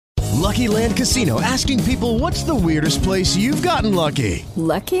Lucky Land Casino, asking people, what's the weirdest place you've gotten lucky?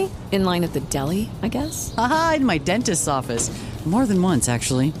 Lucky? In line at the deli, I guess? Aha, in my dentist's office. More than once,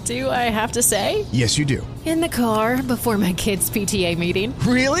 actually. Do I have to say? Yes, you do. In the car before my kids' PTA meeting.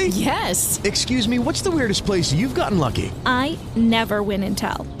 Really? Yes. Excuse me, what's the weirdest place you've gotten lucky? I never win and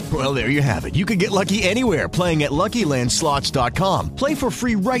tell. Well, there you have it. You can get lucky anywhere, playing at LuckyLandSlots.com. Play for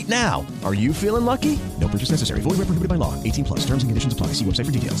free right now. Are you feeling lucky? No purchase necessary. Void where prohibited by law. 18 plus. Terms and conditions apply. See website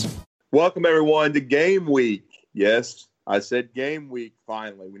for details. Welcome, everyone, to Game Week. Yes, I said Game Week,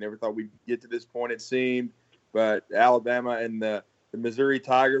 finally. We never thought we'd get to this point, it seemed. But Alabama and the Missouri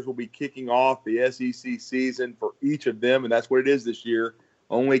Tigers will be kicking off the SEC season for each of them, and that's what it is this year.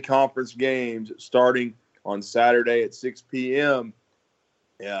 Only conference games starting on Saturday at 6 p.m.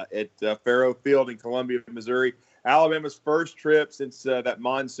 At Faro Field in Columbia, Missouri. Alabama's first trip since that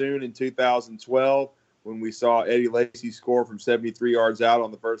monsoon in 2012 when we saw Eddie Lacy score from 73 yards out on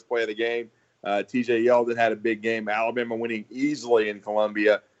the first play of the game. TJ Yeldon had a big game. Alabama winning easily in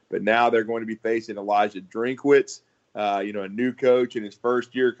Columbia, but now they're going to be facing Eliah Drinkwitz, a new coach in his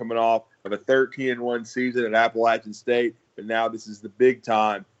first year coming off of a 13-1 season at Appalachian State. But now this is the big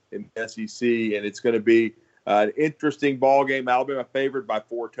time in the SEC, and it's going to be an interesting ball game. Alabama favored by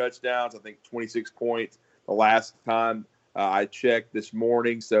 4 touchdowns, I think 26 points the last time I checked this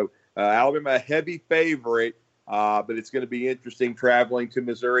morning. So Alabama a heavy favorite, but it's going to be interesting traveling to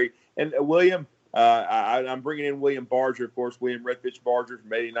Missouri. And William, I'm bringing in William Barger, of course, William Redfish Barger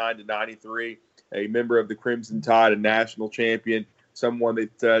from 89 to 93, a member of the Crimson Tide, a national champion, someone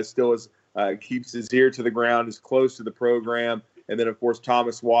that still keeps his ear to the ground, is close to the program. And then, of course,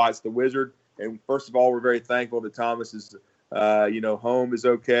 Thomas Watts, the Wizard. And first of all, we're very thankful that Thomas is, home is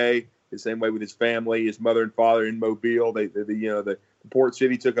okay. The same way with his family, his mother and father in Mobile. The Port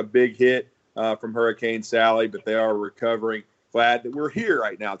City took a big hit from Hurricane Sally, but they are recovering. Glad that we're here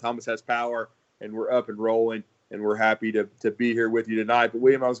right now. Thomas has power, and we're up and rolling, and we're happy to be here with you tonight. But,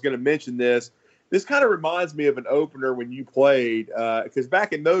 William, I was going to mention this. This kind of reminds me of an opener when you played, because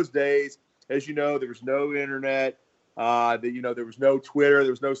back in those days, as you know, there was no internet. There was no Twitter,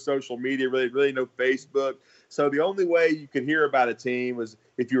 there was no social media, really no Facebook. So the only way you could hear about a team was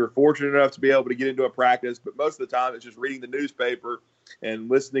if you were fortunate enough to be able to get into a practice. But most of the time, it's just reading the newspaper and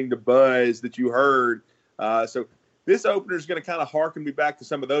listening to buzz that you heard. So this opener is going to kind of harken me back to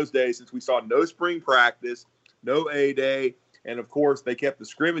some of those days, since we saw no spring practice, no A-Day, and of course they kept the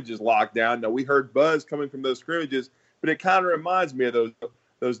scrimmages locked down. Now we heard buzz coming from those scrimmages, but it kind of reminds me of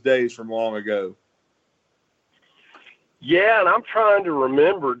those days from long ago. Yeah, and I'm trying to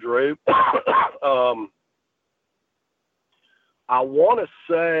remember, Drew. I want to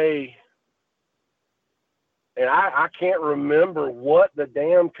say, and I can't remember what the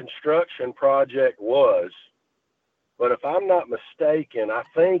damn construction project was, but if I'm not mistaken, I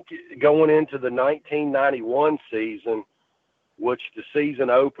think going into the 1991 season, which the season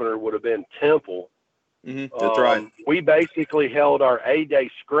opener would have been Temple. Mm-hmm. That's right. We basically held our A-Day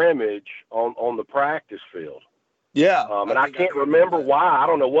scrimmage on the practice field. Yeah. And I can't remember why. I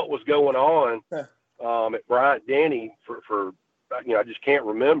don't know what was going on at Bryant-Denny for I just can't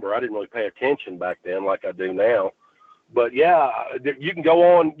remember. I didn't really pay attention back then like I do now. But yeah, you can go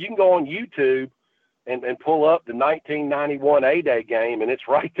on YouTube and pull up the 1991 A-Day game, and it's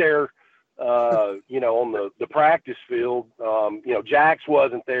right there on the practice field. Jax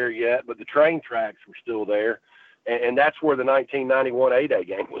wasn't there yet, but the train tracks were still there. And that's where the 1991 A-Day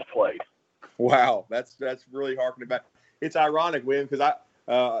game was played. Wow, that's really harkening back. It's ironic, William, because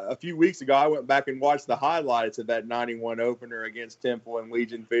a few weeks ago I went back and watched the highlights of that 91 opener against Temple and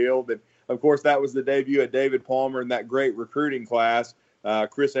Legion Field, and of course that was the debut of David Palmer in that great recruiting class.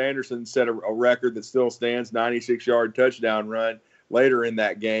 Chris Anderson set a record that still stands, 96-yard touchdown run later in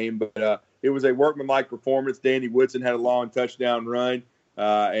that game, but it was a workmanlike performance. Danny Woodson had a long touchdown run,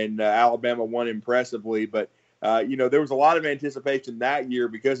 and Alabama won impressively, but there was a lot of anticipation that year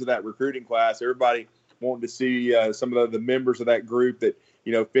because of that recruiting class. Everybody wanted to see some of the members of that group that,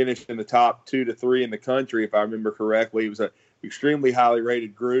 finished in the top 2 to 3 in the country, if I remember correctly. It was an extremely highly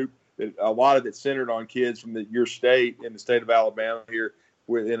rated group. A lot of it centered on kids from your state, in the state of Alabama here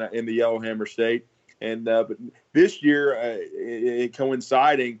in the Yellowhammer State. And but this year, it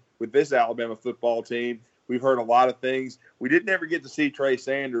coinciding with this Alabama football team, we've heard a lot of things. We didn't ever get to see Trey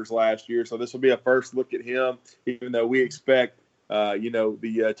Sanders last year, so this will be a first look at him, even though we expect,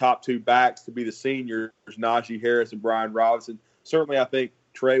 the top 2 backs to be the seniors, Najee Harris and Brian Robinson. Certainly, I think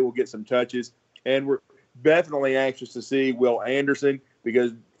Trey will get some touches. And we're definitely anxious to see Will Anderson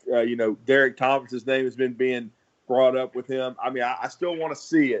because, Derek Thompson's name has been being brought up with him. I mean, I still want to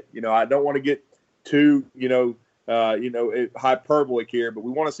see it. I don't want to get too, hyperbolic here, but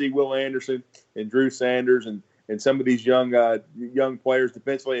we want to see Will Anderson and Drew Sanders and some of these young players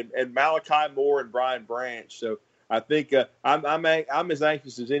defensively, and Malachi Moore and Brian Branch. So I think I'm as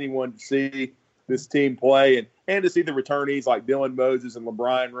anxious as anyone to see this team play and to see the returnees like Dylan Moses and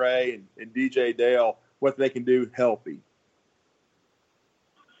LeBron Ray and DJ Dale, what they can do healthy.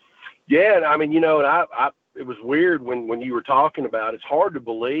 Yeah, and I mean, it was weird when you were talking about it. It's hard to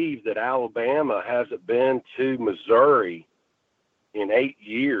believe that Alabama hasn't been to Missouri in 8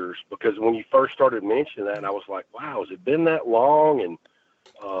 years, because when you first started mentioning that, I was like, wow, has it been that long? And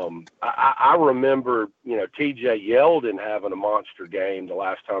I remember, TJ Yeldon having a monster game the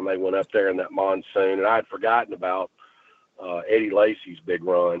last time they went up there in that monsoon, and I had forgotten about Eddie Lacy's big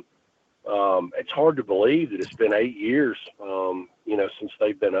run. It's hard to believe that it's been 8 years, since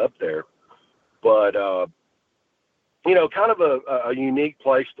they've been up there. But, kind of a unique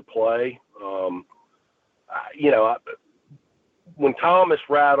place to play. When Thomas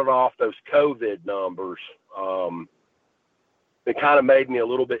rattled off those COVID numbers, it kind of made me a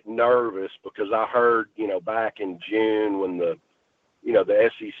little bit nervous, because I heard, back in June when the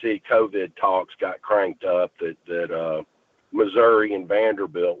SEC COVID talks got cranked up that Missouri and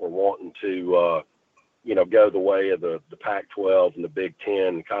Vanderbilt were wanting to, go the way of the Pac-12 and the Big Ten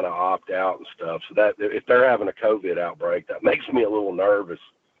and kind of opt out and stuff. So that if they're having a COVID outbreak, that makes me a little nervous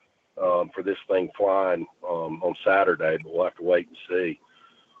for this thing flying on Saturday, but we'll have to wait and see.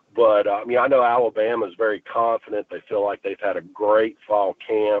 But, I know Alabama is very confident. They feel like they've had a great fall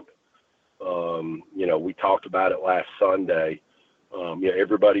camp. We talked about it last Sunday.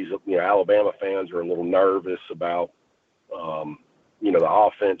 Everybody's, Alabama fans are a little nervous about, the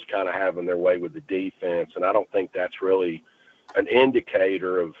offense kind of having their way with the defense. And I don't think that's really an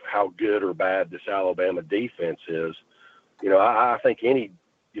indicator of how good or bad this Alabama defense is. I think any,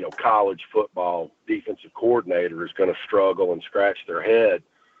 college football defensive coordinator is going to struggle and scratch their head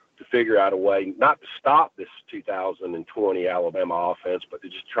to figure out a way not to stop this 2020 Alabama offense, but to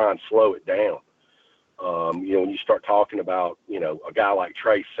just try and slow it down. When you start talking about, a guy like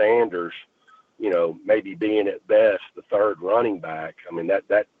Trey Sanders, maybe being at best the third running back, I mean,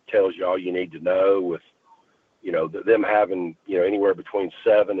 that tells you all you need to know with, them having, anywhere between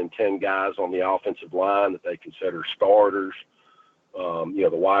 7 and 10 guys on the offensive line that they consider starters.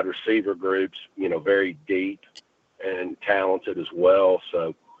 The wide receiver groups, very deep and talented as well.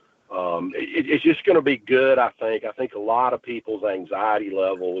 So it's just going to be good, I think. I think a lot of people's anxiety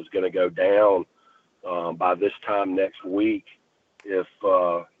level is going to go down by this time next week if,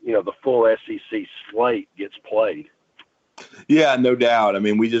 the full SEC slate gets played. Yeah, no doubt. I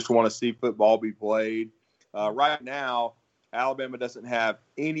mean, we just want to see football be played. Right now, Alabama doesn't have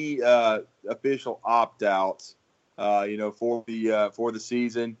any official opt-outs, for the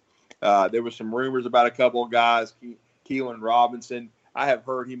season. There were some rumors about a couple of guys, Keelan Robinson. I have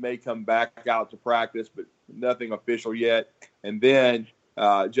heard he may come back out to practice, but nothing official yet. And then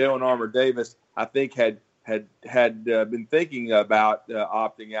Jalen Armour-Davis, I think, had been thinking about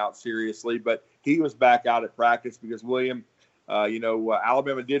opting out seriously, but he was back out at practice because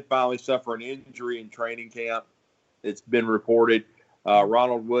Alabama did finally suffer an injury in training camp. It's been reported.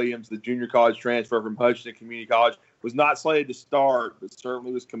 Ronald Williams, the junior college transfer from Hutchinson Community College, was not slated to start, but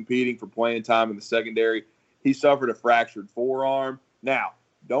certainly was competing for playing time in the secondary. He suffered a fractured forearm. Now,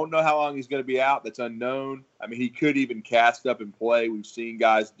 don't know how long he's going to be out. That's unknown. I mean, he could even cast up and play. We've seen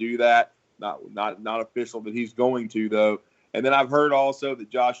guys do that. Not official that he's going to, though. And then I've heard also that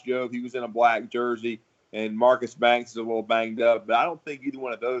Josh Jove, he was in a black jersey, and Marcus Banks is a little banged up. But I don't think either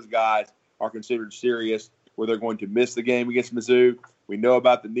one of those guys are considered serious where they're going to miss the game against Mizzou. We know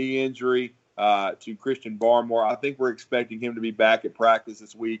about the knee injury to Christian Barmore. I think we're expecting him to be back at practice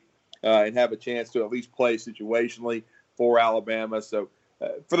this week and have a chance to at least play situationally for Alabama. So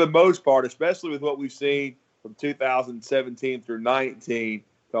for the most part, especially with what we've seen from 2017 through 19,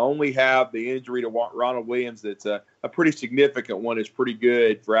 to only have the injury to Ronald Williams that's a pretty significant one is pretty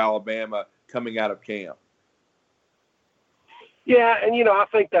good for Alabama coming out of camp. Yeah, and, I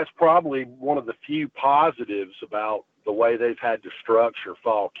think that's probably one of the few positives about the way they've had to structure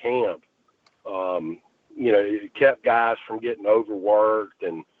fall camp. It kept guys from getting overworked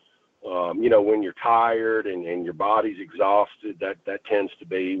and, when you're tired and your body's exhausted, that tends to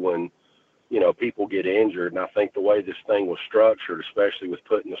be when, people get injured. And I think the way this thing was structured, especially with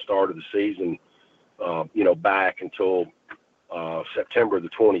putting the start of the season, back until September the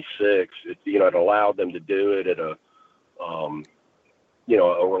 26th, it allowed them to do it at a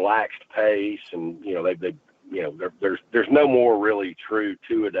relaxed pace. And, there's no more really true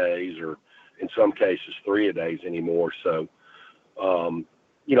 2-a-days or in some cases 3-a-days anymore. So,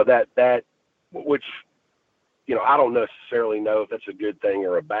 that which I don't necessarily know if that's a good thing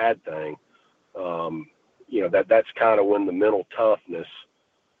or a bad thing. That's kind of when the mental toughness,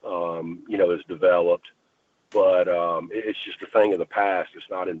 is developed. But it's just a thing of the past. It's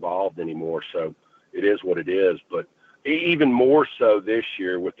not involved anymore. So it is what it is. But even more so this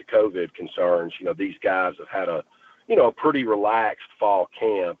year with the COVID concerns, these guys have had a pretty relaxed fall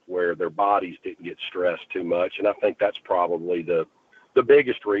camp where their bodies didn't get stressed too much. And I think that's probably the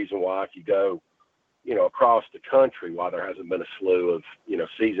biggest reason why, if you go, across the country, why there hasn't been a slew of,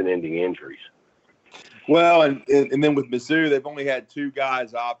 season-ending injuries. Well, and then with Mizzou, they've only had 2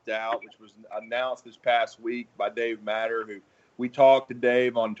 guys opt out, which was announced this past week by Dave Matter, who we talked to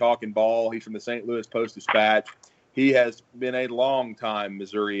Dave on Talking Ball. He's from the St. Louis Post-Dispatch. He has been a long-time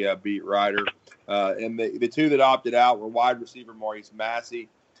Missouri beat writer. And the 2 that opted out were wide receiver Maurice Massey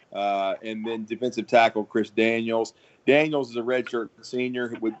and then defensive tackle Chris Daniels. Daniels is a redshirt senior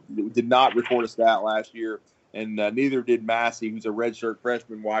who did not record a stat last year, and neither did Massey, who's a redshirt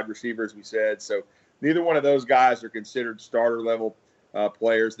freshman wide receiver, as we said. So neither one of those guys are considered starter-level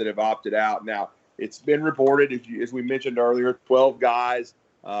players that have opted out. Now, it's been reported, as we mentioned earlier, 12 guys,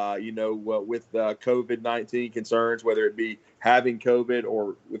 with COVID-19 concerns, whether it be having COVID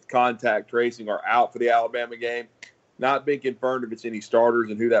or with contact tracing, are out for the Alabama game. Not being confirmed if it's any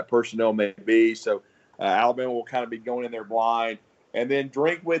starters and who that personnel may be. So Alabama will kind of be going in there blind. And then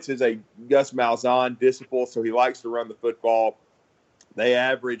Drinkwitz is a Gus Malzahn disciple, so he likes to run the football. They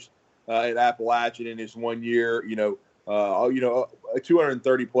averaged at Appalachian in his 1 year,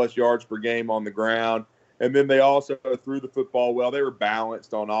 230-plus yards per game on the ground. And then they also threw the football well. They were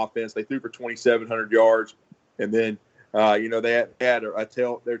balanced on offense. They threw for 2,700 yards. And then, they had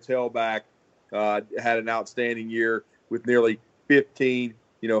their tailback had an outstanding year with nearly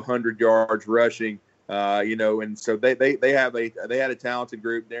 1,500 yards rushing. And so they had a talented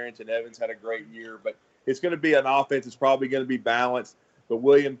group. Darrington Evans had a great year, but it's going to be an offense that's probably going to be balanced. But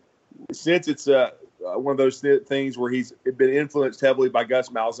William, since it's one of those things where he's been influenced heavily by Gus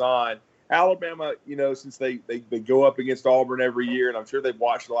Malzahn, Alabama, since they go up against Auburn every year, and I'm sure they've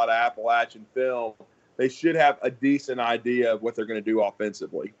watched a lot of Appalachian film, they should have a decent idea of what they're going to do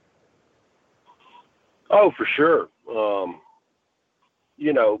offensively. Oh, for sure.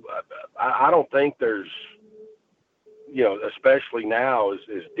 I don't think there's, especially now as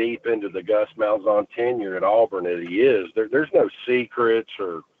deep into the Gus Malzahn tenure at Auburn as he is, there's no secrets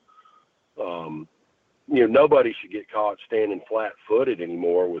or, nobody should get caught standing flat-footed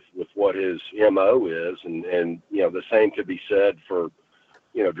anymore with what his MO is. And the same could be said for,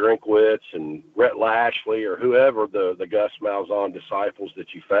 Drinkwitz and Rhett Lashley or whoever the Gus Malzahn disciples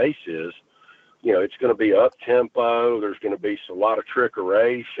that you face is. It's going to be up-tempo. There's going to be a lot of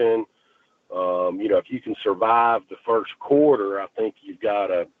trickeration. If you can survive the first quarter, I think you've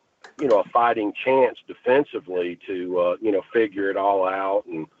got a fighting chance defensively to, figure it all out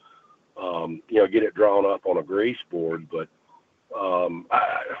and, get it drawn up on a grease board. But,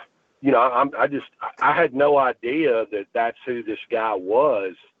 I had no idea that that's who this guy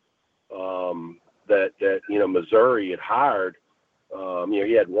was, that Missouri had hired.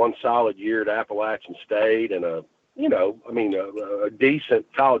 He had one solid year at Appalachian State and a decent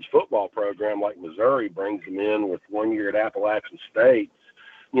college football program like Missouri brings him in with 1 year at Appalachian State.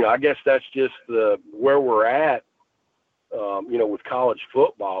 I guess that's just where we're at, with college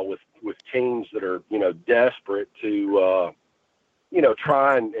football with teams that are, desperate to,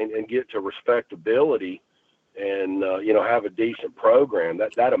 try and get to respectability and, have a decent program.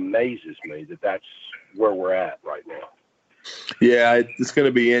 That amazes me that's where we're at right now. Yeah, it's going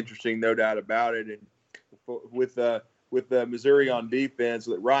to be interesting, no doubt about it. And with Missouri on defense,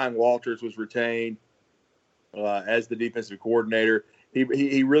 Ryan Walters was retained as the defensive coordinator.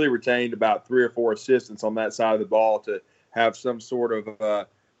 He really retained about 3 or 4 assistants on that side of the ball to have some sort of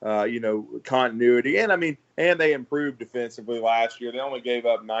continuity. And they improved defensively last year. They only gave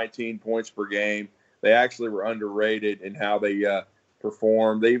up 19 points per game. They actually were underrated in how they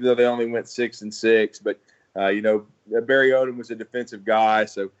performed, even though they only went 6-6. But Barry Odom was a defensive guy,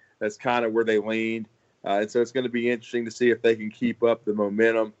 so that's kind of where they leaned. And so it's going to be interesting to see if they can keep up the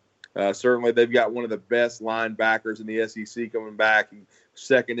momentum. Certainly, they've got one of the best linebackers in the SEC coming back,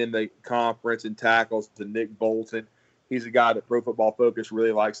 second in the conference in tackles to Nick Bolton. He's a guy that Pro Football Focus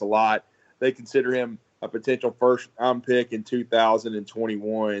really likes a lot. They consider him a potential first-round pick in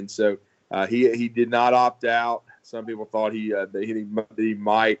 2021. So he did not opt out. Some people thought he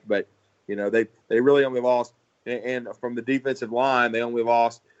might, but they really only lost. And from the defensive line, they only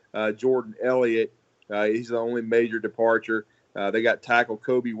lost Jordan Elliott. He's the only major departure. They got tackle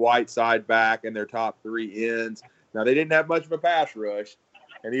Kobe Whiteside back in their top 3 ends. Now, they didn't have much of a pass rush,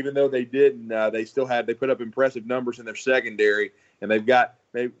 And even though they didn't, they put up impressive numbers in their secondary, and they've got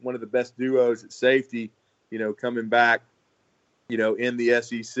maybe one of the best duos at safety, coming back, in the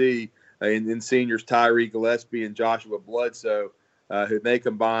SEC, in seniors Tyree Gillespie and Joshua Bledsoe, who they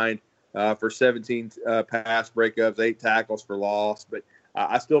combined for 17 pass breakups, 8 tackles for loss. But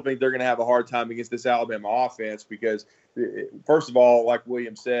I still think they're going to have a hard time against this Alabama offense because, first of all, like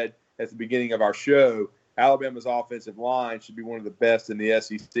William said at the beginning of our show, Alabama's offensive line should be one of the best in the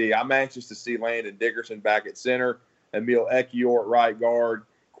SEC. I'm anxious to see Landon Dickerson back at center, Emil Ekiyor at right guard,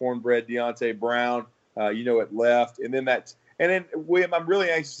 Cornbread Deontay Brown, at left. And then William, I'm really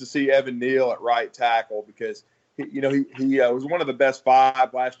anxious to see Evan Neal at right tackle because he was one of the best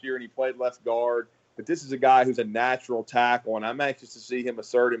 5 last year and he played left guard. But this is a guy who's a natural tackle, and I'm anxious to see him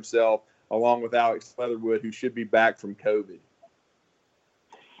assert himself along with Alex Leatherwood, who should be back from COVID.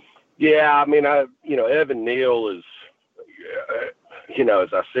 Yeah, I mean, Evan Neal is,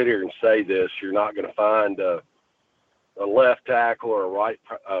 as I sit here and say this, you're not going to find a left tackle or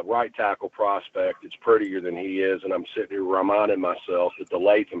a right tackle prospect that's prettier than he is, and I'm sitting here reminding myself that the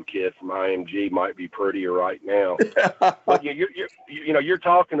Latham kid from IMG might be prettier right now. But you're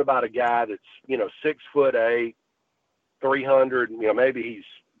talking about a guy that's 6'8", 300. Maybe he's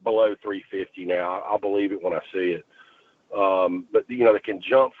below 350 now. I'll believe it when I see it. But they can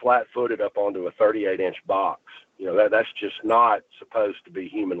jump flat-footed up onto a 38-inch box. That's just not supposed to be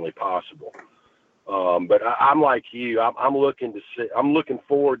humanly possible. But I'm like you. I'm looking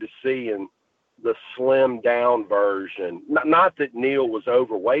forward to seeing the slim down version. Not that Neal was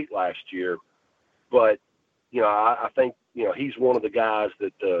overweight last year, but I think he's one of the guys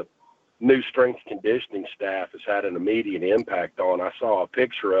that the new strength conditioning staff has had an immediate impact on. I saw a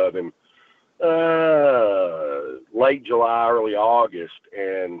picture of him late July, early August,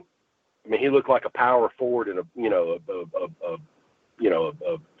 and I mean he looked like a power forward in a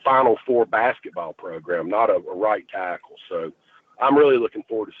Final Four basketball program, not a right tackle. So I'm really looking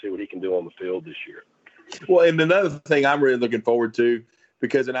forward to see what he can do on the field this year. Well, and another thing I'm really looking forward to,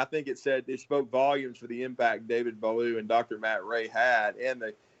 and I think it spoke volumes for the impact David Ballou and Dr. Matt Ray had,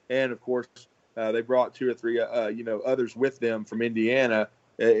 and of course they brought 2 or 3 others with them from Indiana.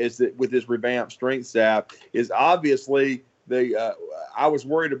 Is that with this revamped strength staff is obviously I was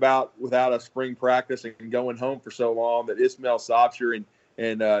worried about without a spring practice and going home for so long that Ismail Sobcher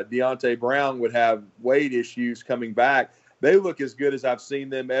and Deontay Brown would have weight issues coming back. They look as good as I've seen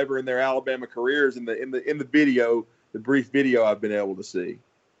them ever in their Alabama careers in the video, the brief video I've been able to see.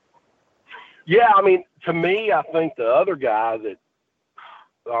 Yeah, I mean, to me, I think the other guy that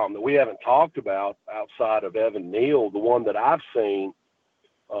we haven't talked about outside of Evan Neal, the one that I've seen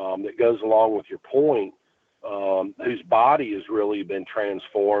that goes along with your point, whose body has really been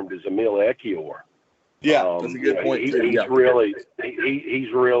transformed, is Emil Ekiyor. Yeah, that's a good point. He's really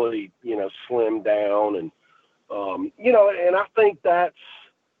slimmed down, and and I think that's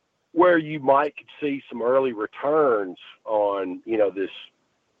where you might see some early returns on this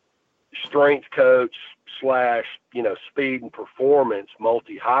strength coach / speed and performance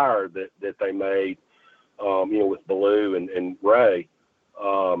multi-hire that they made with Ballou and Ray.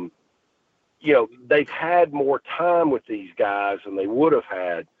 They've had more time with these guys than they would have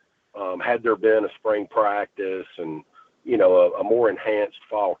had there been a spring practice and, a more enhanced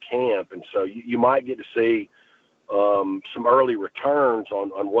fall camp. And so you might get to see some early returns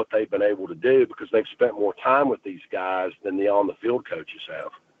on what they've been able to do because they've spent more time with these guys than the on-the-field coaches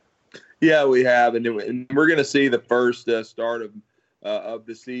have. Yeah, we have. And we're going to see the first start of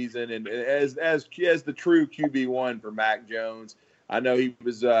the season. And as the true QB1 for Mac Jones, I know he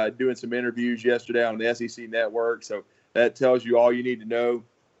was doing some interviews yesterday on the SEC Network, so that tells you all you need to know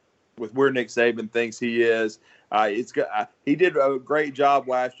with where Nick Saban thinks he is. He did a great job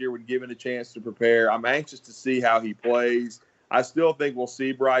last year when given a chance to prepare. I'm anxious to see how he plays. I still think we'll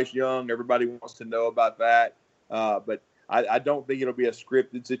see Bryce Young. Everybody wants to know about that, but I don't think it'll be a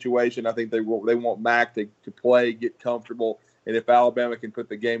scripted situation. I think they want Mac to play, get comfortable, and if Alabama can put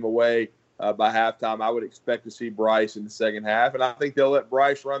the game away by halftime, I would expect to see Bryce in the second half, and I think they'll let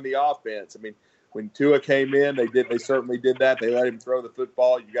Bryce run the offense. I mean, when Tua came in, they certainly did that. They let him throw the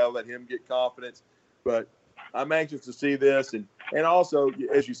football. You got to let him get confidence. But I'm anxious to see this, and also,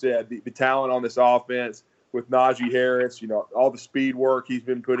 as you said, the talent on this offense with Najee Harris. All the speed work he's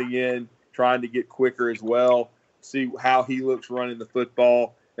been putting in, trying to get quicker as well. See how he looks running the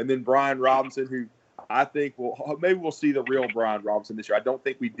football, and then Brian Robinson, who I think we'll see the real Brian Robinson this year. I don't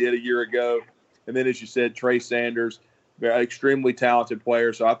think we did a year ago. And then, as you said, Trey Sanders, extremely talented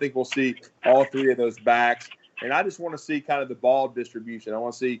player. So I think we'll see all 3 of those backs. And I just want to see kind of the ball distribution. I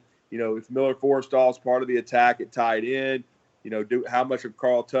want to see, if Miller Forrestall is part of the attack at tight end, How much of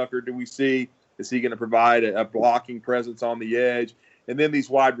Carl Tucker do we see? Is he going to provide a blocking presence on the edge? And then these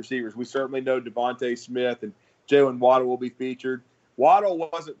wide receivers. We certainly know Devontae Smith and Jalen Waddle will be featured. Waddle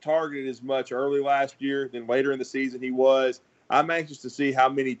wasn't targeted as much early last year. Then later in the season he was. I'm anxious to see how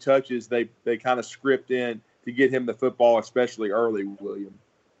many touches they kind of script in to get him the football, especially early, William.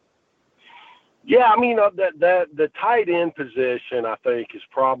 Yeah, I mean, the tight end position, I think, is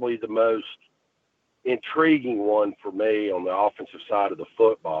probably the most intriguing one for me on the offensive side of the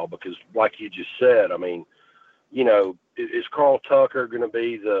football because, like you just said, I mean, is Carl Tucker going to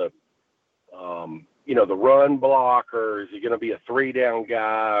be the run blocker? Is he going to be a 3-down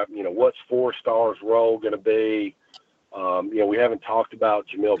guy? What's Four-Star's role going to be? We haven't talked about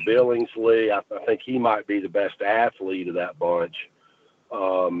Jamil Billingsley. I think he might be the best athlete of that bunch.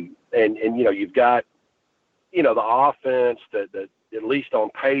 You've got, the offense that at least on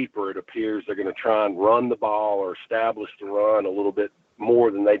paper, it appears they're going to try and run the ball or establish the run a little bit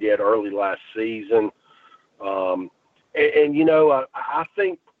more than they did early last season. I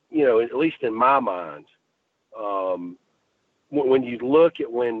think, at least in my mind, when you look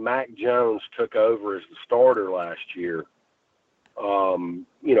at when Mac Jones took over as the starter last year,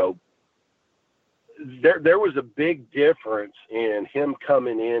 there was a big difference in him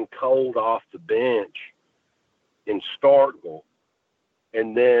coming in cold off the bench in Starkville.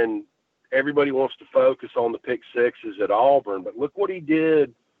 And then everybody wants to focus on the pick sixes at Auburn, but look what he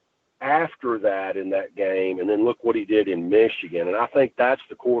did after that in that game, and then look what he did in Michigan. And I think that's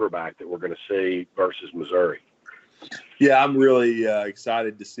the quarterback that we're going to see versus Missouri. Yeah, I'm really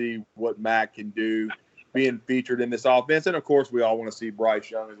excited to see what Mac can do being featured in this offense. And, of course, we all want to see Bryce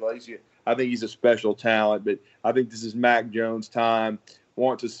Young as well. I think he's a special talent, but I think this is Mac Jones' time.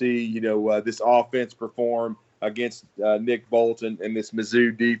 Want to see, this offense perform against Nick Bolton and this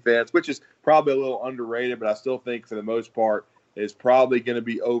Mizzou defense, which is probably a little underrated, but I still think for the most part is probably going to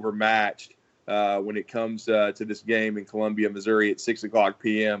be overmatched when it comes to this game in Columbia, Missouri at 6:00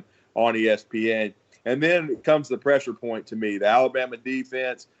 p.m. on ESPN. And then it comes the pressure point to me. The Alabama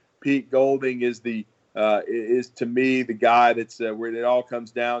defense, Pete Golding is to me the guy that's where it all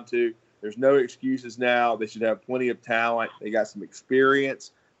comes down to. There's no excuses now. They should have plenty of talent. They got some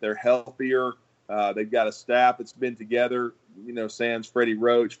experience. They're healthier. They've got a staff that's been together. Sans Freddie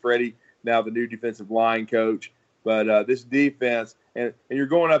Roach. Freddie, now the new defensive line coach. But this defense, and you're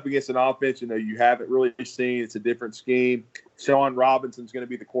going up against an offense, you haven't really seen. It's a different scheme. Sean Robinson's going to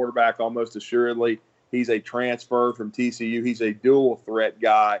be the quarterback almost assuredly. He's a transfer from TCU. He's a dual threat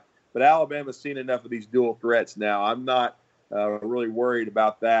guy. But Alabama's seen enough of these dual threats now. I'm not really worried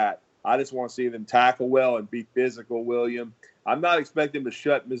about that. I just want to see them tackle well and be physical, William. I'm not expecting to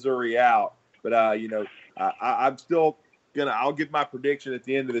shut Missouri out, but, I'm still I'll give my prediction at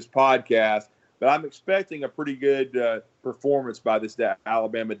the end of this podcast, but I'm expecting a pretty good performance by this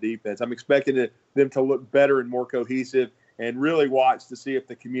Alabama defense. I'm expecting them to look better and more cohesive and really watch to see if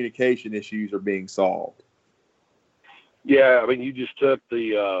the communication issues are being solved. Yeah, I mean, you just took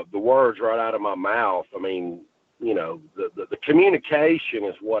the words right out of my mouth. I mean, the communication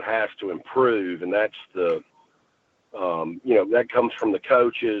is what has to improve, and that's that comes from the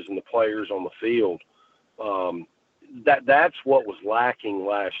coaches and the players on the field. That's what was lacking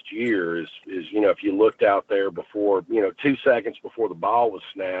last year is if you looked out there before, 2 seconds before the ball was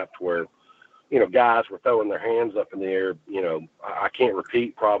snapped where, guys were throwing their hands up in the air. I can't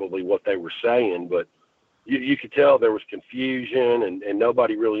repeat probably what they were saying, but you could tell there was confusion and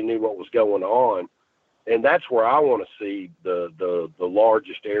nobody really knew what was going on. And that's where I want to see the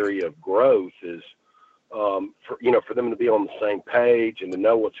largest area of growth is, for them to be on the same page and to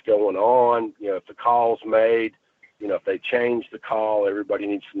know what's going on. If the call's made, if they change the call, everybody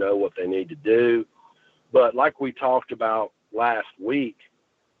needs to know what they need to do. But like we talked about last week,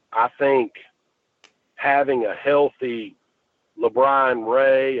 I think having a healthy LeBron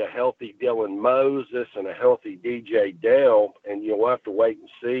Ray, a healthy Dylan Moses, and a healthy DJ Dale, and you'll have to wait and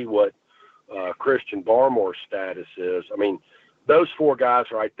see what Christian Barmore's status is. I mean, those four guys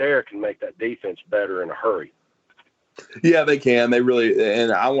right there can make that defense better in a hurry. Yeah, they can. They really,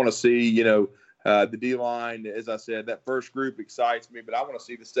 and I want to see, the D-line, as I said, that first group excites me, but I want to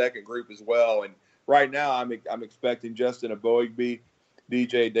see the second group as well. And right now I'm expecting Justin Aboigbe,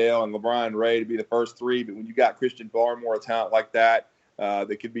 DJ Dale, and LeBron Ray to be the first three. But when you got Christian Barmore, a talent like that,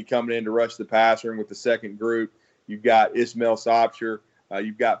 that could be coming in to rush the passer, and with the second group, you've got Ismail Sopsher,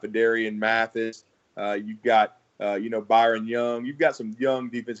 you've got Fedarian Mathis, you've got Byron Young. You've got some young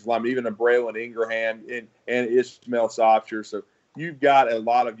defensive linemen, even a Braylon Ingraham and Ismail Sopsher. So you've got a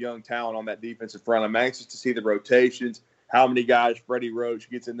lot of young talent on that defensive front. I'm anxious to see the rotations, how many guys Freddie Roach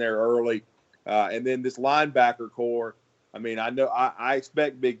gets in there early. And then this linebacker core, I mean, I know I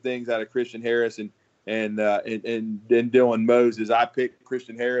expect big things out of Christian Harris and Dylan Moses. I picked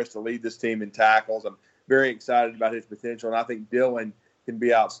Christian Harris to lead this team in tackles. I'm very excited about his potential, and I think Dylan can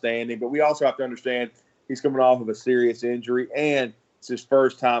be outstanding. But we also have to understand he's coming off of a serious injury, and it's his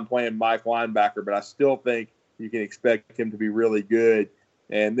first time playing Mike linebacker. But I still think you can expect him to be really good.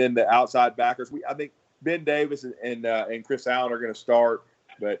 And then the outside backers, I think Ben Davis and Chris Allen are going to start.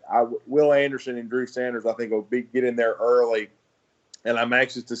 But Will Anderson and Drew Sanders, I think, will get in there early. And I'm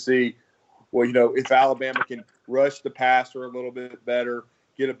anxious to see, if Alabama can rush the passer a little bit better,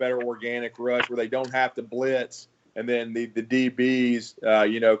 get a better organic rush where they don't have to blitz, and then the DBs,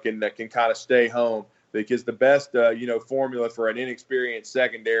 can kind of stay home. Because the best, formula for an inexperienced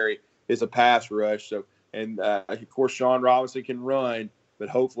secondary is a pass rush. So, and of course, Sean Robinson can run, but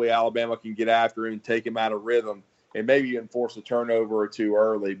hopefully Alabama can get after him and take him out of rhythm. And maybe even force a turnover or two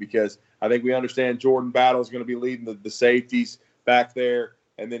early, because I think we understand Jordan Battle is going to be leading the safeties back there,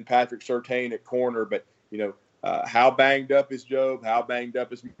 and then Patrick Surtain at corner. But, how banged up is Jobe? How banged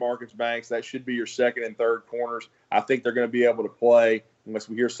up is Marcus Banks? That should be your second and third corners. I think they're going to be able to play unless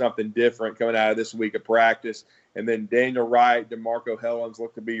we hear something different coming out of this week of practice. And then Daniel Wright, DeMarco Hellens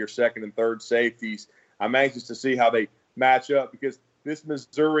look to be your second and third safeties. I'm anxious to see how they match up, because this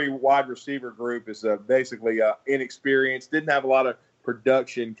Missouri wide receiver group is basically inexperienced, didn't have a lot of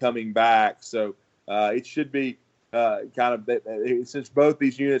production coming back. So it should be since both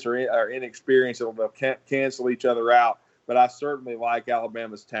these units are inexperienced, they'll cancel each other out. But I certainly like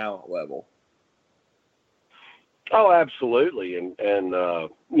Alabama's talent level. Oh, absolutely. And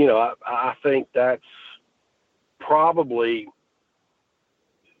I think that's probably –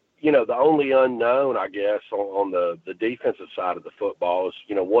 the only unknown, I guess, on the defensive side of the football is,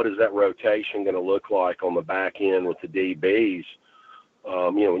 what is that rotation going to look like on the back end with the DBs?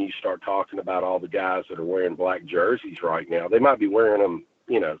 When you start talking about all the guys that are wearing black jerseys right now, they might be wearing them,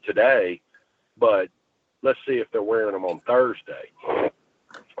 today, but let's see if they're wearing them on Thursday.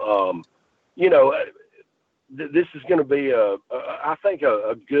 This is going to be I think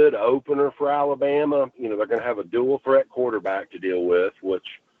a good opener for Alabama. They're going to have a dual threat quarterback to deal with, which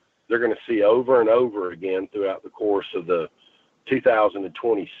they're going to see over and over again throughout the course of the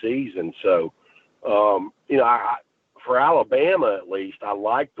 2020 season. So, for Alabama at least, I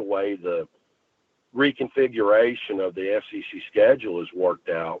like the way the reconfiguration of the SEC schedule has worked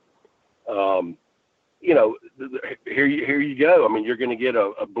out. Here you go. I mean, you're going to get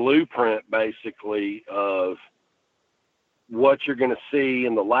a blueprint basically of what you're going to see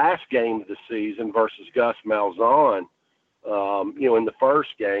in the last game of the season versus Gus Malzahn. In the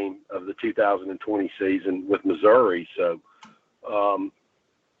first game of the 2020 season with Missouri. So,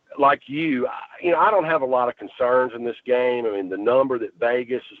 like I don't have a lot of concerns in this game. I mean, the number that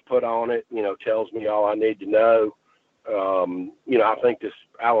Vegas has put on it, tells me all I need to know. I think this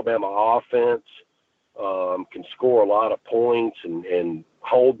Alabama offense can score a lot of points and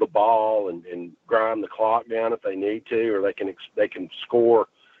hold the ball and grind the clock down if they need to, or they can score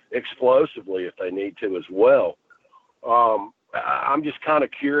explosively if they need to as well. I'm just kind of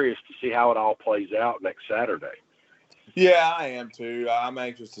curious to see how it all plays out next Saturday. Yeah, I am too. I'm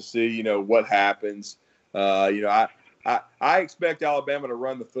anxious to see, what happens. I expect Alabama to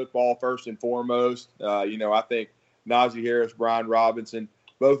run the football first and foremost. I think Najee Harris, Brian Robinson,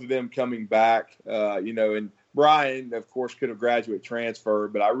 both of them coming back, and Brian, of course, could have graduate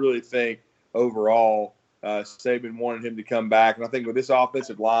transferred, but I really think overall Saban wanted him to come back. And I think with this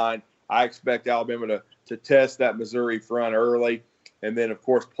offensive line, I expect Alabama to test that Missouri front early, and then, of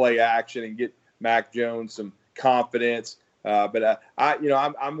course, play action and get Mac Jones some confidence. But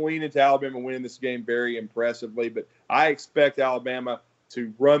I'm leaning to Alabama winning this game very impressively. But I expect Alabama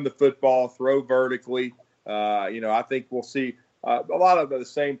to run the football, throw vertically. I think we'll see a lot of the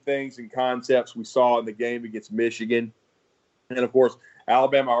same things and concepts we saw in the game against Michigan. And, of course,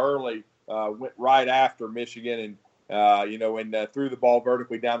 Alabama early went right after Michigan and threw the ball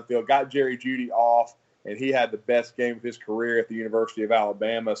vertically down the field, got Jerry Jeudy off, and he had the best game of his career at the University of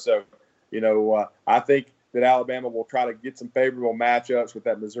Alabama. So, I think that Alabama will try to get some favorable matchups with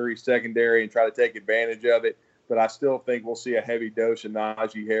that Missouri secondary and try to take advantage of it. But I still think we'll see a heavy dose of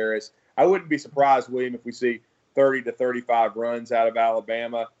Najee Harris. I wouldn't be surprised, William, if we see 30 to 35 runs out of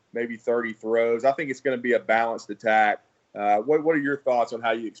Alabama, maybe 30 throws. I think it's going to be a balanced attack. What are your thoughts on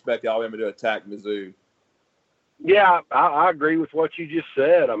how you expect Alabama to attack Mizzou? Yeah, I agree with what you just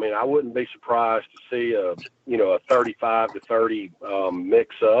said. I mean, I wouldn't be surprised to see a 35 to 30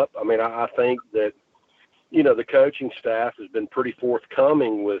 mix up. I mean, I think that, the coaching staff has been pretty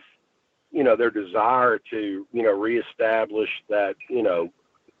forthcoming with, their desire to, reestablish that,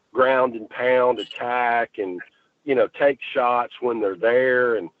 ground and pound attack and take shots when they're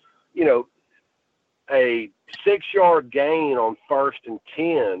there. And, a 6-yard gain on 1st and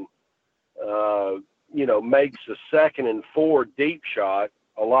 10, makes a 2nd and 4 deep shot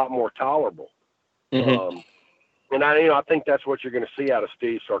a lot more tolerable. Mm-hmm. And I think that's what you're going to see out of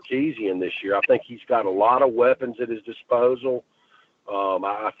Steve Sarkisian this year. I think he's got a lot of weapons at his disposal.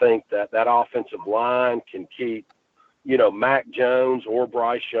 I think that offensive line can keep, Mac Jones or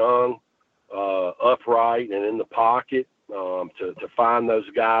Bryce Young upright and in the pocket to find those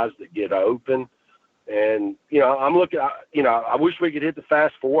guys that get open. And, I'm looking, I wish we could hit the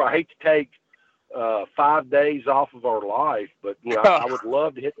fast forward. I hate to take 5 days off of our life, but, I would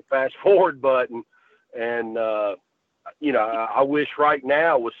love to hit the fast forward button. And, I wish right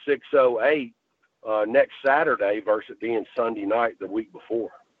now was 6:08 next Saturday versus being Sunday night the week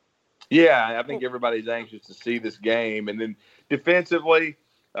before. Yeah, I think everybody's anxious to see this game. And then defensively,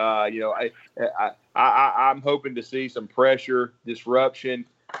 I'm hoping to see some pressure, disruption,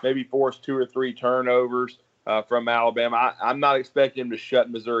 maybe force 2 or 3 turnovers from Alabama. I'm not expecting them to shut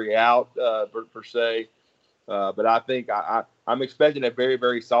Missouri out per se, but I think I'm expecting a very,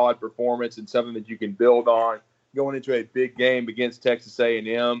 very solid performance and something that you can build on going into a big game against Texas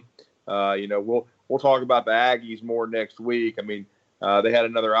A&M. We'll talk about the Aggies more next week. I mean, they had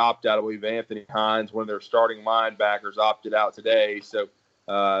another opt-out. I believe Anthony Hines, one of their starting linebackers, opted out today. So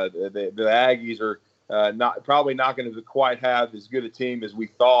the Aggies are probably not going to quite have as good a team as we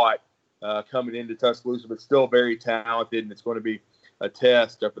thought coming into Tuscaloosa, but still very talented, and it's going to be a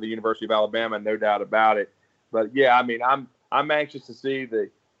test for the University of Alabama, no doubt about it. But yeah, I mean, I'm anxious to see the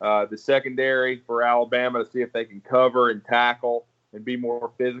secondary for Alabama to see if they can cover and tackle and be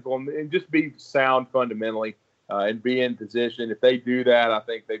more physical and just be sound fundamentally and be in position. If they do that, I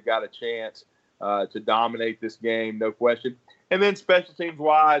think they've got a chance to dominate this game, no question. And then special teams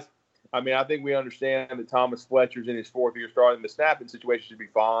wise, I mean, I think we understand that Thomas Fletcher's in his 4th year starting. The snapping situation should be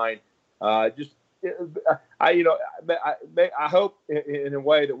fine. I hope in a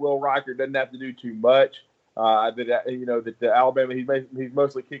way that Will Riker doesn't have to do too much. That the Alabama, he's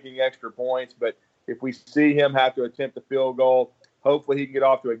mostly kicking extra points, but if we see him have to attempt a field goal, hopefully he can get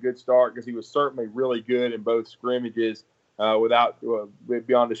off to a good start because he was certainly really good in both scrimmages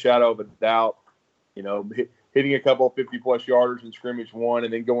beyond a shadow of a doubt. Hitting a couple of 50-plus yarders in scrimmage 1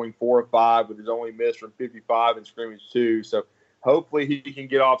 and then going 4 or 5 with his only miss from 55 in scrimmage 2. So hopefully he can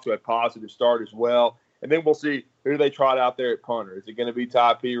get off to a positive start as well. And then we'll see who they trot out there at punter. Is it going to be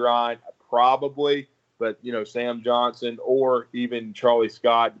Ty Pirine? Probably. But, Sam Johnson or even Charlie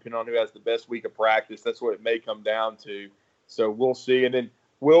Scott, depending on who has the best week of practice. That's what it may come down to. So we'll see. And then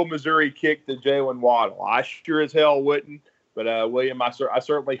will Missouri kick to Jalen Waddle? I sure as hell wouldn't. But, William, I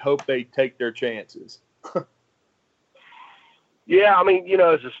certainly hope they take their chances. Yeah, I mean,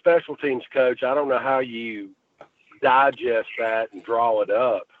 as a special teams coach, I don't know how you digest that and draw it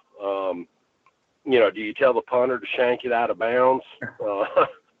up. Do you tell the punter to shank it out of bounds?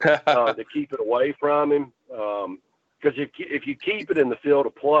 To keep it away from him, because if you keep it in the field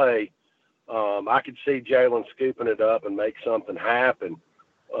of play, I could see Jalen scooping it up and make something happen.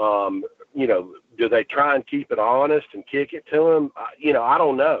 Do they try and keep it honest and kick it to him? I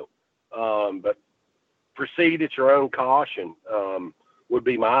don't know, but proceed at your own caution would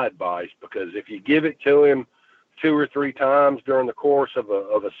be my advice, because if you give it to him 2 or 3 times during the course of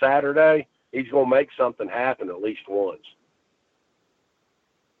a Saturday, he's going to make something happen at least once.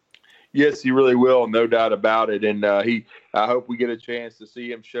 Yes, he really will, no doubt about it. And I hope we get a chance to see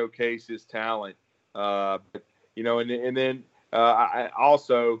him showcase his talent. I want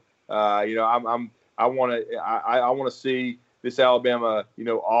to see this Alabama,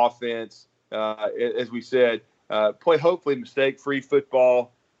 offense, as we said, play hopefully mistake-free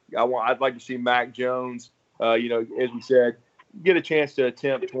football. I'd like to see Mac Jones, as we said, get a chance to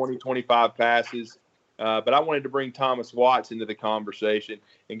attempt 20, 25 passes. But I wanted to bring Thomas Watts into the conversation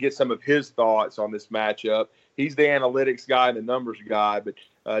and get some of his thoughts on this matchup. He's the analytics guy and the numbers guy. But,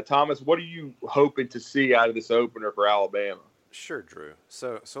 Thomas, what are you hoping to see out of this opener for Alabama? Sure, Drew.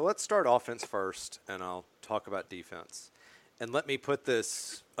 So let's start offense first, and I'll talk about defense. And let me put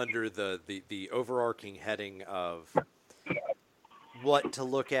this under the overarching heading of what to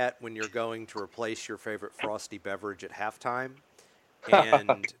look at when you're going to replace your favorite frosty beverage at halftime,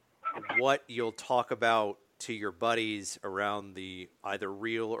 and what you'll talk about to your buddies around the either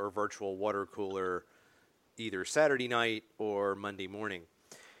real or virtual water cooler either Saturday night or Monday morning.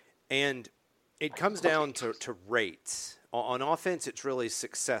 And it comes down to rates. On offense, it's really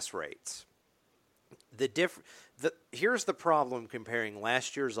success rates. Here's the problem comparing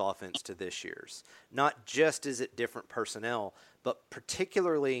last year's offense to this year's. Not just is it different personnel, but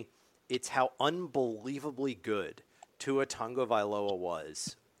particularly It's how unbelievably good Tua Tagovailoa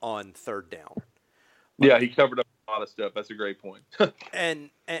was on third down. Yeah, he covered up a lot of stuff. That's a great point. and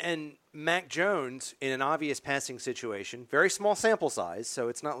Mac Jones, in an obvious passing situation, very small sample size, so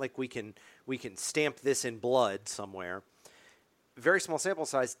it's not like we can stamp this in blood somewhere. Very small sample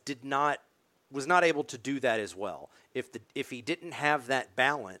size, was not able to do that as well. If he didn't have that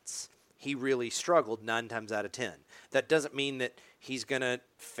balance, he really struggled 9 times out of 10. That doesn't mean that he's going to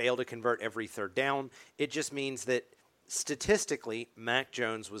fail to convert every third down. It just means that statistically, Mac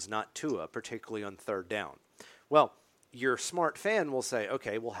Jones was not Tua, particularly on third down. Well, your smart fan will say,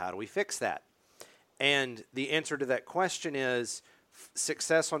 okay, well, how do we fix that? And the answer to that question is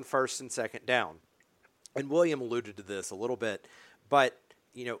success on first and second down. And William alluded to this a little bit, but,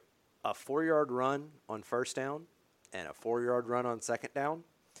 a 4-yard run on first down and a 4-yard run on second down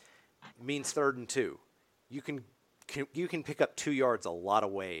means 3rd and 2. You can pick up 2 yards a lot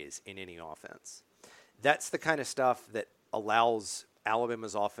of ways in any offense. That's the kind of stuff that allows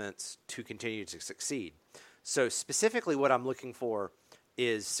Alabama's offense to continue to succeed. So specifically what I'm looking for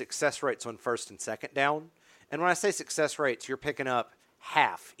is success rates on first and second down. And when I say success rates, you're picking up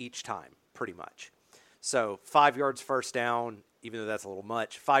half each time, pretty much. So 5 yards first down, even though that's a little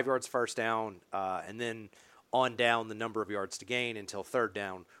much, 5 yards first down, and then on down the number of yards to gain until third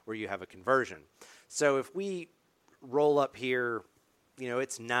down where you have a conversion. So if we roll up here,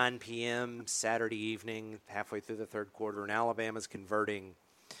 it's 9 p.m. Saturday evening, halfway through the third quarter, and Alabama's converting,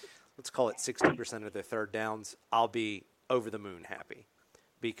 let's call it 60% of their third downs, I'll be over the moon happy,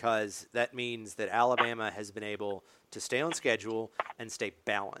 because that means that Alabama has been able to stay on schedule and stay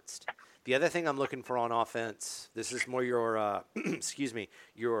balanced. The other thing I'm looking for on offense, this is more your,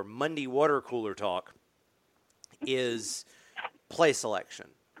 your Monday water cooler talk, is play selection.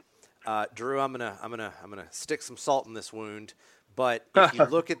 Drew, I'm gonna stick some salt in this wound, but if you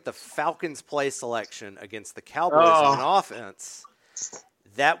look at the Falcons' play selection against the Cowboys on offense,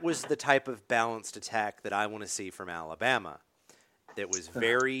 that was the type of balanced attack that I want to see from Alabama. It was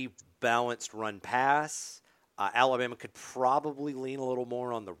very balanced run pass. Alabama could probably lean a little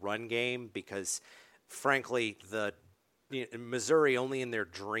more on the run game because, frankly, Missouri, only in their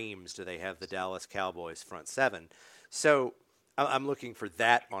dreams do they have the Dallas Cowboys front seven. So I'm looking for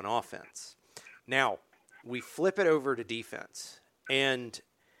that on offense. Now, we flip it over to defense, and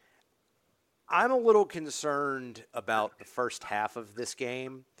I'm a little concerned about the first half of this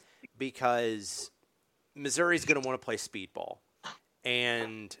game because Missouri's going to want to play speedball,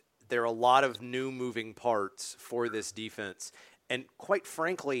 and there are a lot of new moving parts for this defense. And quite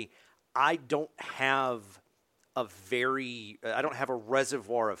frankly, I don't have a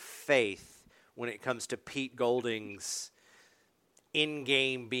reservoir of faith when it comes to Pete Golding's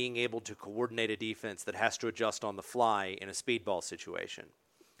in-game being able to coordinate a defense that has to adjust on the fly in a speedball situation.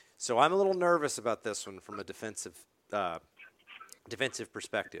 So I'm a little nervous about this one from a defensive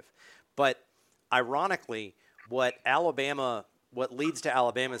perspective. But ironically, what leads to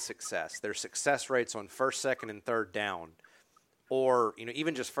Alabama's success, their success rates on first, second, and third down, or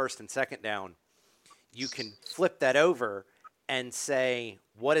even just first and second down, you can flip that over and say,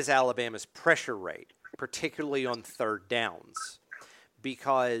 what is Alabama's pressure rate, particularly on third downs?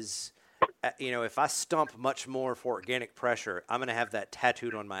 Because, if I stump much more for organic pressure, I'm going to have that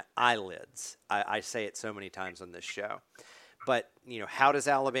tattooed on my eyelids. I say it so many times on this show. But, how does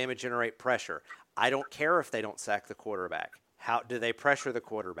Alabama generate pressure? I don't care if they don't sack the quarterback. How do they pressure the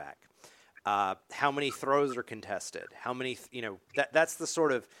quarterback? How many throws are contested? How many, that's the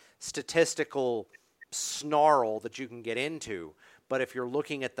sort of statistical snarl that you can get into. But if you're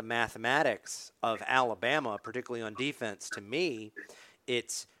looking at the mathematics of Alabama, particularly on defense, to me,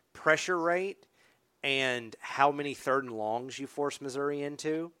 it's pressure rate and how many third and longs you force Missouri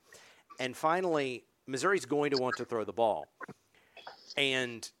into. And finally, Missouri's going to want to throw the ball.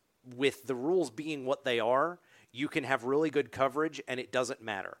 And with the rules being what they are, you can have really good coverage, and it doesn't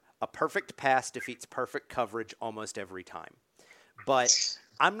matter. A perfect pass defeats perfect coverage almost every time. But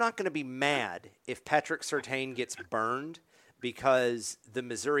I'm not going to be mad if Patrick Surtain gets burned because the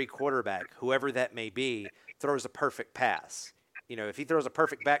Missouri quarterback, whoever that may be, throws a perfect pass. If he throws a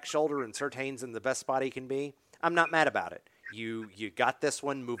perfect back shoulder and Surtain's in the best spot he can be, I'm not mad about it. You got this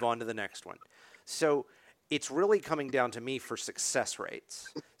one, move on to the next one. So it's really coming down to me for success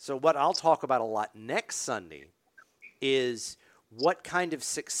rates. So what I'll talk about a lot next Sunday is what kind of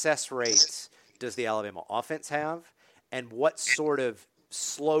success rates does the Alabama offense have, and what sort of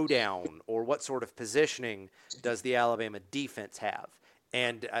slowdown or what sort of positioning does the Alabama defense have.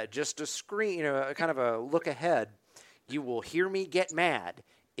 And just a screen, kind of a look ahead, you will hear me get mad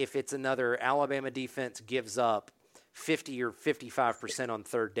if it's another Alabama defense gives up 50 or 55% on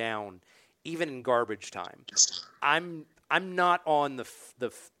third down, even in garbage time. I'm not on the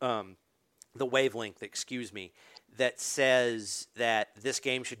wavelength, that says that this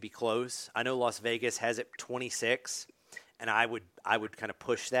game should be close. I know Las Vegas has it 26, and I would kind of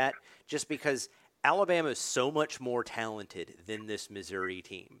push that just because Alabama is so much more talented than this Missouri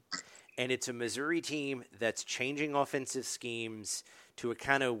team. And it's a Missouri team that's changing offensive schemes to a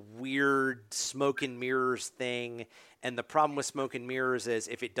kind of weird smoke and mirrors thing. And the problem with smoke and mirrors is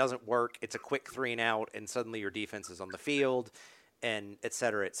if it doesn't work, it's a quick 3 and out, and suddenly your defense is on the field, and et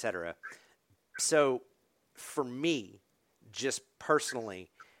cetera, et cetera. So for me, just personally,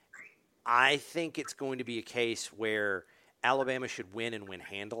 I think it's going to be a case where Alabama should win and win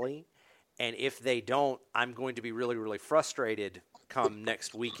handily. And if they don't, I'm going to be really, really frustrated come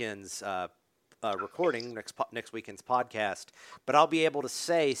next weekend's recording, next weekend's podcast. But I'll be able to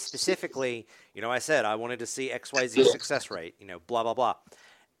say specifically, I said I wanted to see XYZ success rate, blah, blah, blah.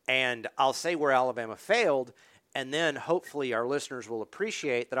 And I'll say where Alabama failed, and then hopefully our listeners will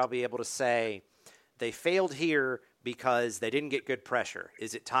appreciate that I'll be able to say they failed here because they didn't get good pressure.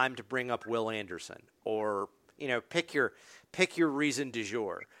 Is it time to bring up Will Anderson? Or, pick your reason du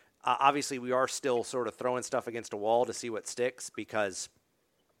jour. Obviously, we are still sort of throwing stuff against a wall to see what sticks because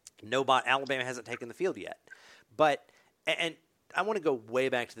Alabama hasn't taken the field yet. But and I want to go way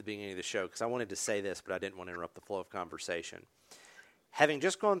back to the beginning of the show because I wanted to say this, but I didn't want to interrupt the flow of conversation. Having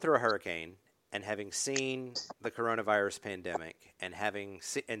just gone through a hurricane and having seen the coronavirus pandemic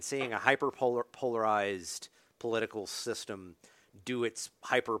and seeing a hyper-polarized political system do its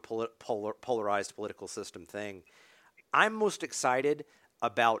hyper-polarized political system thing, I'm most excited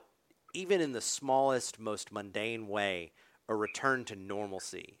about, even in the smallest, most mundane way, a return to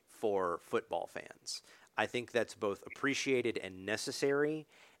normalcy for football fans. I think that's both appreciated and necessary,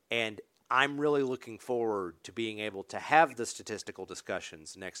 and I'm really looking forward to being able to have the statistical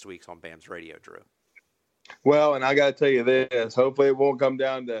discussions next week on BAMS Radio, Drew. Well, and I got to tell you this. Hopefully it won't come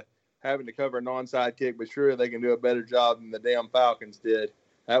down to having to cover an onside kick, but sure they can do a better job than the damn Falcons did.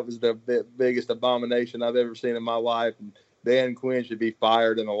 That was the biggest abomination I've ever seen in my life, and Dan Quinn should be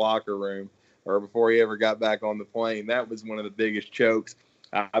fired in the locker room or before he ever got back on the plane. That was one of the biggest chokes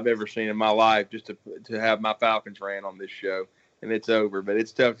I've ever seen in my life, just to have my Falcons ran on this show. And it's over. But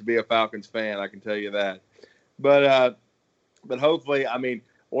it's tough to be a Falcons fan, I can tell you that. But hopefully,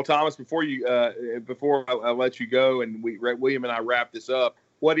 Thomas, before I let you go and William and I wrap this up,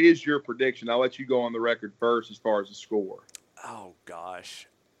 what is your prediction? I'll let you go on the record first as far as the score. Oh, gosh.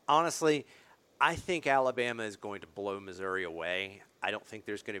 Honestly, I think Alabama is going to blow Missouri away. I don't think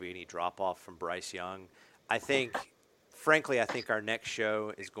there's going to be any drop-off from Bryce Young. Frankly, I think our next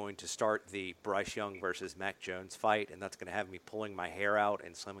show is going to start the Bryce Young versus Mac Jones fight, and that's going to have me pulling my hair out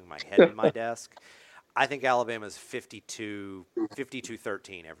and slamming my head in my desk. I think Alabama's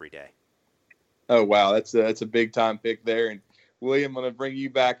 52-13 every day. Oh, wow. That's a big-time pick there. And, William, I'm going to bring you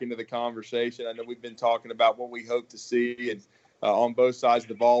back into the conversation. I know we've been talking about what we hope to see, and on both sides of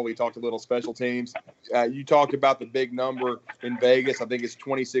the ball. We talked a little special teams. You talked about the big number in Vegas. I think it's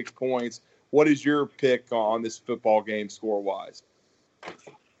 26 points. What is your pick on this football game score-wise?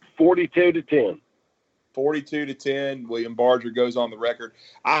 42-10. 42-10. William Barger goes on the record.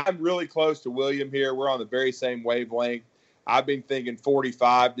 I'm really close to William here. We're on the very same wavelength. I've been thinking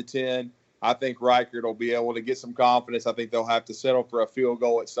 45-10. I think Reichert will be able to get some confidence. I think they'll have to settle for a field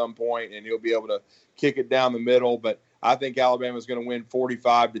goal at some point, and he'll be able to kick it down the middle. But I think Alabama's going to win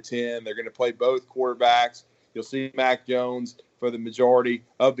 45-10. They're going to play both quarterbacks. You'll see Mac Jones for the majority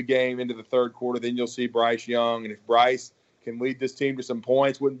of the game into the third quarter. Then you'll see Bryce Young. And if Bryce can lead this team to some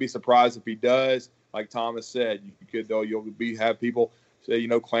points, wouldn't be surprised if he does. Like Thomas said, you'll have people say,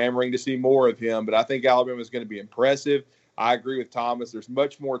 clamoring to see more of him. But I think Alabama's going to be impressive. I agree with Thomas. There's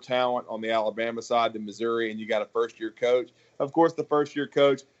much more talent on the Alabama side than Missouri, and you got a first-year coach. Of course, the first-year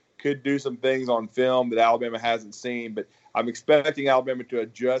coach could do some things on film that Alabama hasn't seen, but I'm expecting Alabama to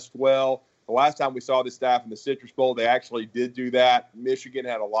adjust well. The last time we saw this staff in the Citrus Bowl, they actually did do that. Michigan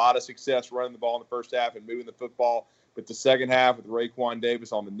had a lot of success running the ball in the first half and moving the football, but the second half with Raekwon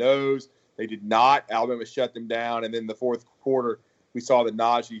Davis on the nose, they did not. Alabama shut them down, and then the fourth quarter, we saw the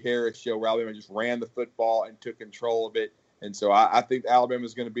Najee Harris show where Alabama just ran the football and took control of it. And so I think Alabama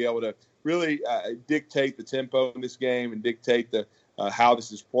is going to be able to really dictate the tempo in this game and dictate the how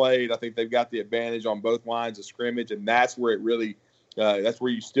this is played. I think they've got the advantage on both lines of scrimmage, and that's where it really that's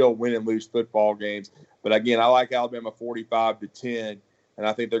where you still win and lose football games. But, again, I like Alabama 45-10, and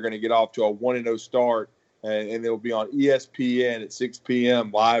I think they're going to get off to a 1-0 start, and they'll be on ESPN at 6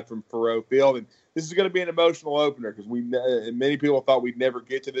 p.m. live from Faurot Field. And this is going to be an emotional opener because many people thought we'd never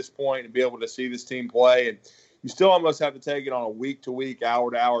get to this point and be able to see this team play. And you still almost have to take it on a week-to-week,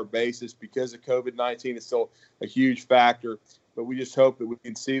 hour-to-hour basis because of COVID-19 is still a huge factor. But we just hope that we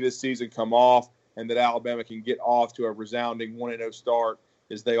can see this season come off and that Alabama can get off to a resounding 1-0 start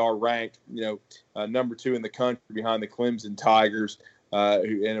as they are ranked, number 2 in the country behind the Clemson Tigers.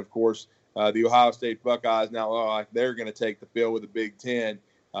 And, of course, the Ohio State Buckeyes now they're going to take the field with the Big Ten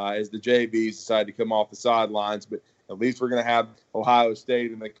as the JVs decide to come off the sidelines. But at least we're going to have Ohio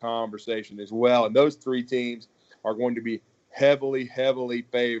State in the conversation as well. And those 3 teams are going to be heavily, heavily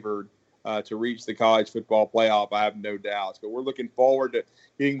favored to reach the college football playoff. I have no doubts. But we're looking forward to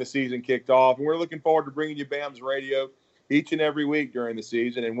getting the season kicked off. And we're looking forward to bringing you BAMS Radio each and every week during the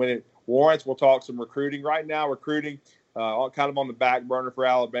season. And when it warrants, we'll talk some recruiting. Right now, recruiting kind of on the back burner for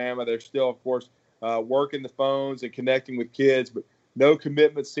Alabama. They're still, of course, working the phones and connecting with kids, but no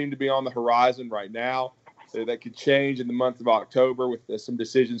commitments seem to be on the horizon right now. So that could change in the month of October with some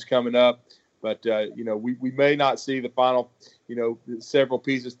decisions coming up. But, we may not see the final, several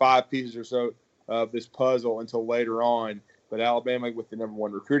pieces, 5 pieces or so of this puzzle until later on. But Alabama with the number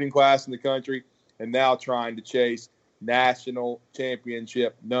 1 recruiting class in the country and now trying to chase national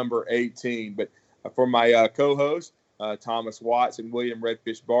championship number 18. But for my co-host, Thomas Watts and William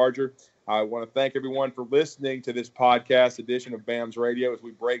Redfish Barger, I want to thank everyone for listening to this podcast edition of BAMS Radio as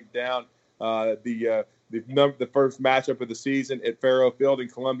we break down the first matchup of the season at Faro Field in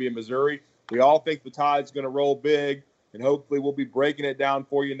Columbia, Missouri. We all think the Tide's going to roll big, and hopefully we'll be breaking it down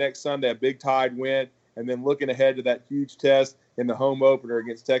for you next Sunday, a big Tide win, and then looking ahead to that huge test in the home opener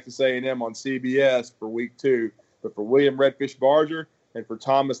against Texas A&M on CBS for Week 2. But for William Redfish Barger and for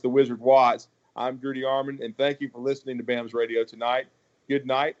Thomas the Wizard Watts, I'm Drew DeArmond, and thank you for listening to BAMS Radio tonight. Good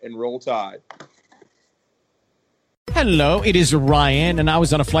night, and roll Tide. Hello, it is Ryan, and I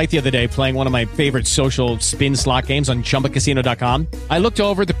was on a flight the other day playing one of my favorite social spin slot games on ChumbaCasino.com. I looked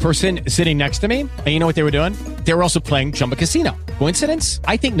over at the person sitting next to me, and you know what they were doing? They were also playing Chumba Casino. Coincidence?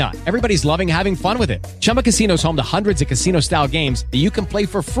 I think not. Everybody's loving having fun with it. Chumba Casino is home to hundreds of casino-style games that you can play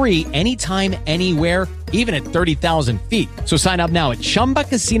for free anytime, anywhere, even at 30,000 feet. So sign up now at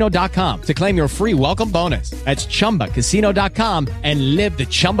ChumbaCasino.com to claim your free welcome bonus. That's ChumbaCasino.com and live the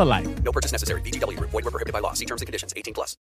Chumba life. No purchase necessary. VGW. Void where prohibited by law. See terms and conditions. 18+.